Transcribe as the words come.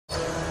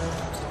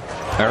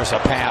There's a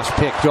pass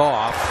picked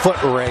off. Foot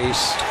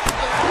race.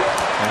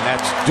 And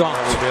that's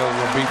dunked. Beal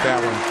will beat that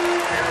one.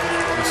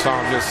 I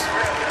saw him just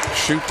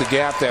shoot the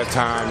gap that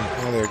time.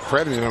 Well, they're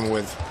crediting him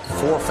with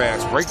 4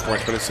 fast break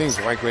points, but it seems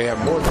like they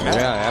have more than that.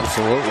 Yeah,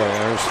 absolutely.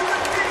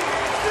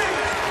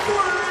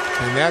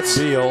 And that's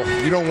Beal.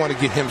 You don't want to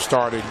get him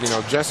started. You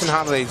know, Justin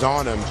Holiday's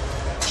on him,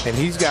 and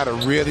he's got to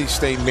really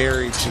stay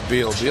married to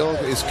Beal. Beal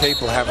is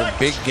capable of having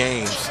big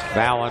games.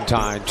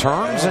 Valentine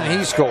turns and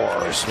he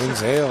scores.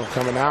 Denzel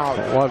coming out.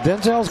 Well,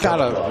 Denzel's got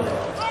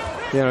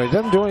he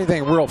doesn't do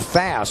anything real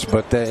fast,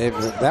 but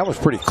that was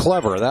pretty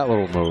clever, that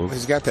little move.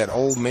 He's got that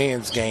old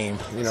man's game,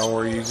 you know,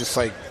 where you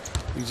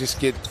just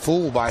get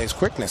fooled by his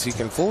quickness. He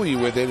can fool you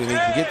with it, and he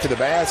can get to the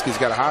basket. He's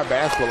got a high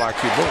basketball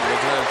IQ. Boom,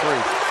 there's another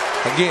 3.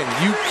 Again,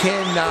 you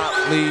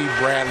cannot leave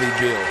Bradley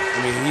Beal.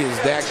 I mean, he is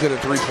that good a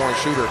three-point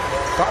shooter.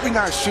 Probably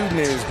not shooting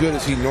it as good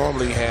as he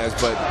normally has,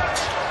 but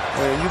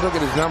when you look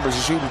at his numbers,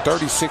 he's shooting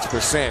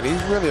 36%.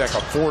 He's really like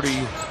a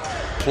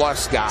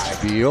 40-plus guy.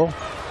 Beal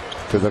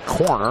to the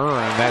corner,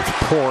 and that's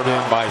poured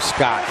in by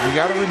Scott. You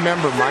got to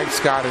remember, Mike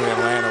Scott in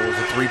Atlanta was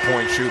a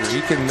three-point shooter. He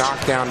can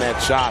knock down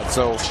that shot.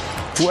 So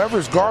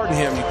whoever's guarding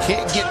him, you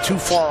can't get too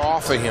far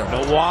off of him.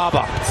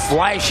 Nwaba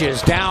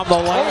flashes down the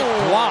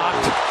lane,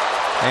 blocked.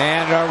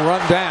 And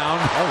run down.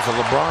 That was a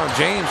LeBron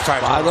James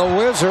type by the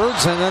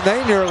Wizards, and then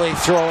they nearly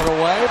throw it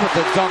away, but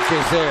the dunk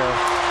is there.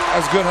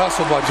 That's good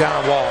hustle by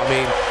John Wall. I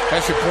mean,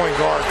 that's your point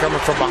guard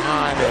coming from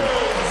behind and,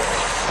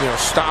 you know,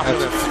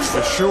 stopping the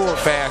sure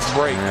fast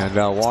break. And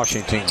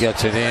Washington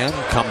gets it in,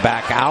 come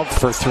back out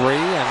for 3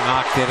 and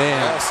knocked it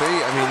in. Yeah, see,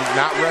 I mean,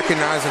 not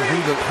recognizing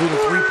who the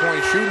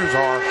three-point shooters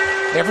are.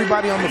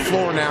 Everybody on the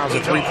floor now is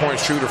a three-point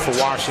shooter for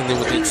Washington,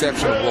 with the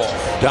exception of Wall.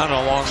 Done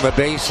along the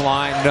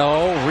baseline,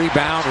 no.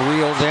 Rebound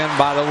reeled in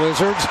by the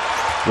Wizards.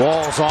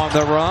 Wall's on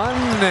the run,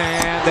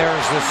 and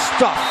there's the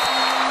stuff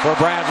for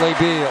Bradley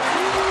Beal.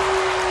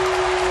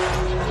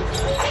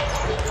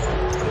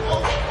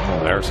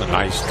 Oh, there's a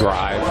nice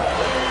drive.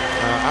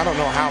 I don't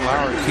know how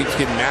Lowry keeps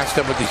getting matched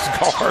up with these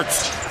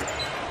guards.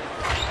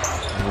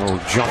 Little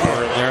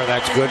jumper in there.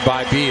 That's good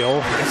by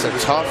Beal. It's a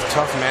tough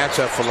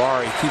matchup for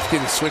Lowry. He keeps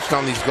getting switched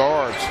on these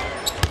guards.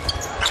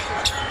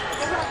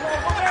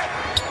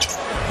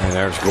 And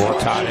there's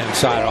Gortat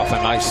inside off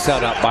a nice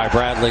setup by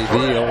Bradley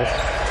Beal.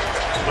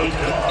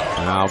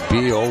 Now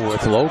Beal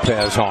with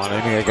Lopez on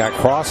him. He got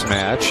cross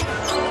match.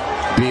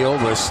 Beal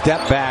with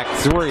step back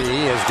 3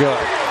 is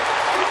good.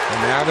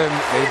 And now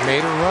they've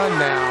made a run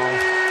now.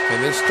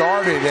 And it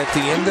started at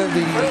the end of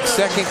the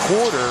second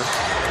quarter.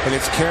 And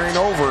it's carrying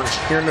over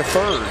here in the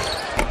third.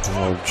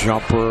 Oh,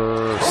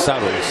 jumper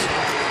settles.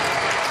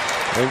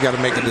 They've got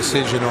to make a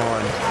decision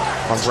on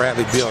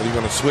Bradley Beal. Are you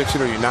going to switch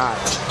it or you're not?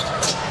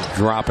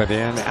 Drop it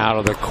in out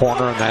of the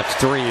corner, and that's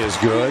 3 is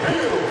good.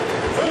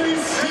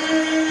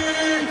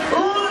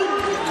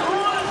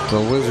 The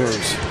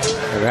Wizards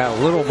have had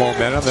a little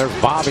momentum. There's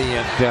Bobby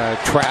in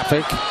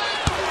traffic.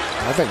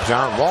 I think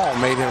John Wall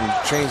made him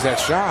change that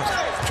shot.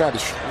 Tried to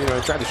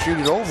shoot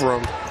it over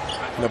him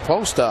in the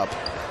post up.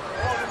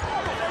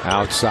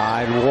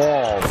 Outside,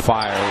 Wall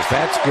fires.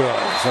 That's good.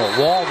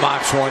 So Wall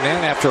knocks one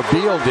in after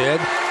Beal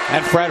did.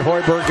 And Fred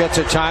Hoiberg gets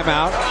a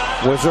timeout.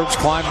 Wizards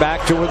climb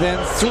back to within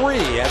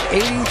 3 at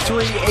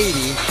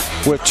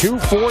 83-80 with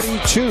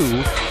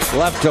 2:42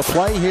 left to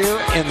play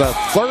here in the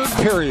third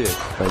period.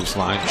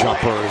 Baseline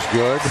jumper is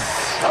good.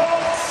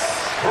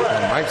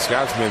 And Mike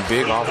Scott's been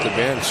big off the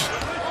bench.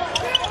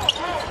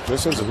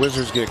 Just as the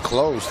Wizards get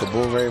close, the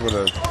Bulls are able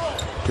to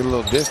get a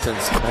little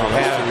distance. Oh,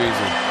 that's too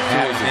easy.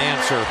 Had an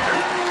answer.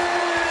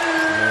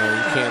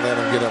 You can't let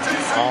him get up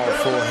all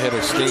full head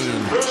of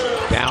steam.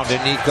 Down to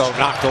Nico,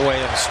 knocked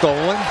away and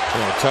stolen.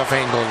 Yeah, tough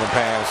angle in the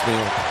pass,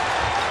 Neil.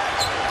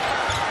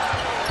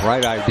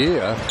 Right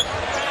idea.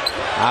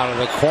 Out of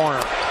the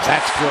corner.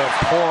 That's good.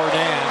 Poured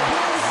in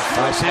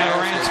by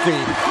Satoransky.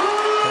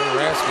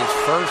 Satoransky's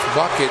first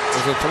bucket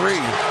is a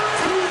 3.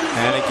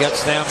 And it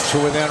gets them to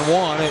within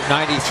 1 at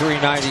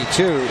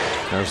 93-92.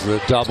 There's the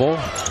double.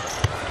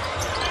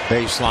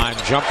 Baseline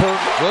jumper.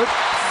 Good.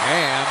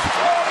 And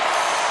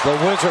the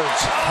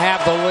Wizards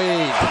have the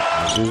lead.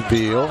 This is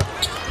Beal.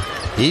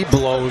 He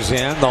blows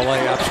in. The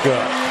layup's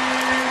good.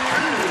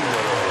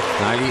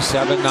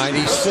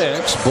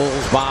 97-96.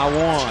 Bulls by 1.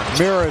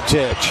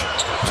 Mirotic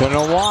to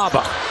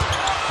Nwaba.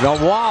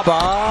 Nwaba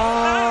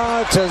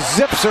to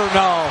Zipser.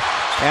 No.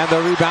 And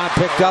the rebound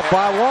picked up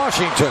by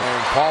Washington.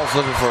 And Paul's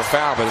looking for a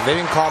foul, but if they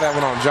didn't call that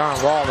one on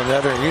John Wall and the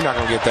other, you're not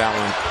going to get that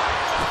one.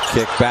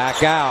 Kick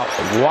back out.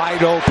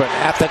 Wide open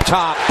at the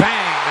top.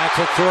 Bang. That's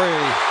a 3.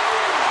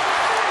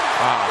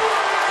 Wow.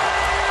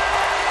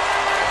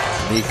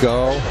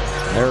 Nico,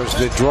 there's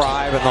the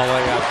drive and the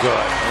layup good.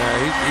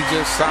 Yeah, he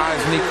just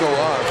sized Nico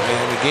up.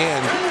 And again,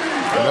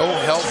 no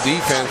help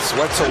defense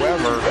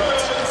whatsoever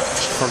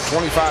from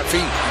 25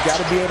 feet. You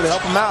got to be able to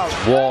help him out.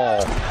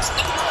 Wall.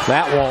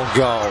 That won't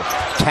go.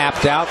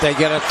 Tapped out. They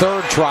get a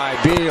third try.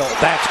 Beal.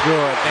 That's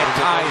good. That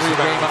ties the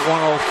game at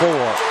 104.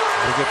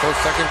 They get those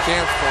second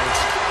chance points.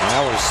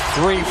 That was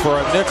 3 for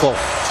a nickel.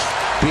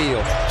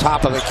 Beal,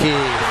 top of the key.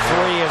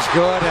 Three is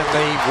good, and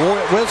the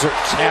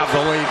Wizards have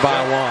the lead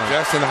by one.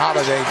 Justin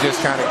Holiday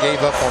just kind of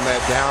gave up on that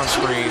down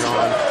screen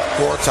on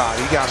Gortat.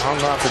 He got hung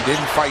up and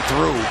didn't fight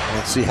through.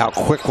 Let's see how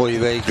quickly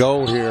they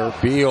go here.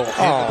 Beal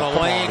into the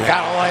lane,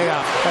 got a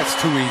layup. That's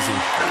too easy.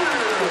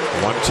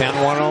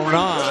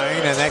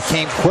 110-109, and that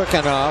came quick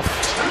enough.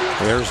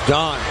 There's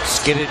Dunn,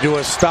 skidded to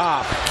a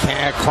stop,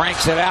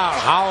 cranks it out.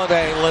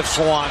 Holiday lifts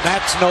one,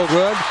 that's no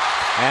good.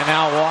 And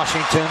now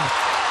Washington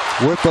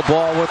with the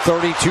ball with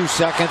 32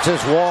 seconds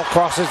as Wall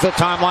crosses the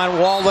timeline.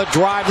 Wall the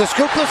drive, the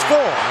scoop, the score.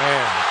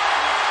 Man,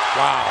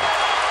 wow.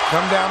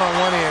 Come down on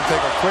one end, take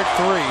a quick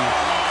three,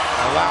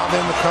 allow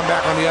them to come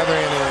back on the other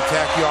end and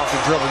attack you off the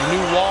dribble. You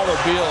knew Wall or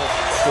Beal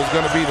was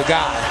going to be the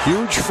guy.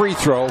 Huge free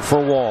throw for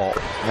Wall,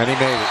 and he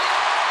made it.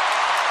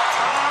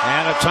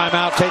 And a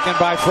timeout taken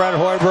by Fred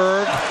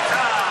Hoiberg.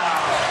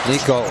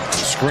 Nico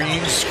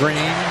screen,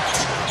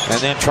 and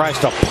then tries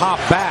to pop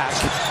back,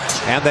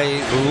 and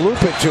they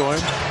loop it to him.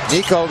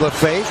 Nico, the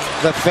fake,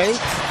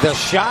 the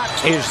shot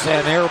is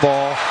an air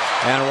ball,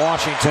 and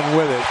Washington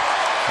with it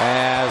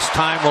as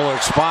time will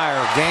expire.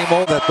 Game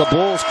over that the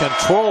Bulls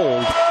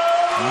controlled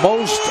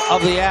most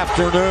of the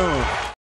afternoon.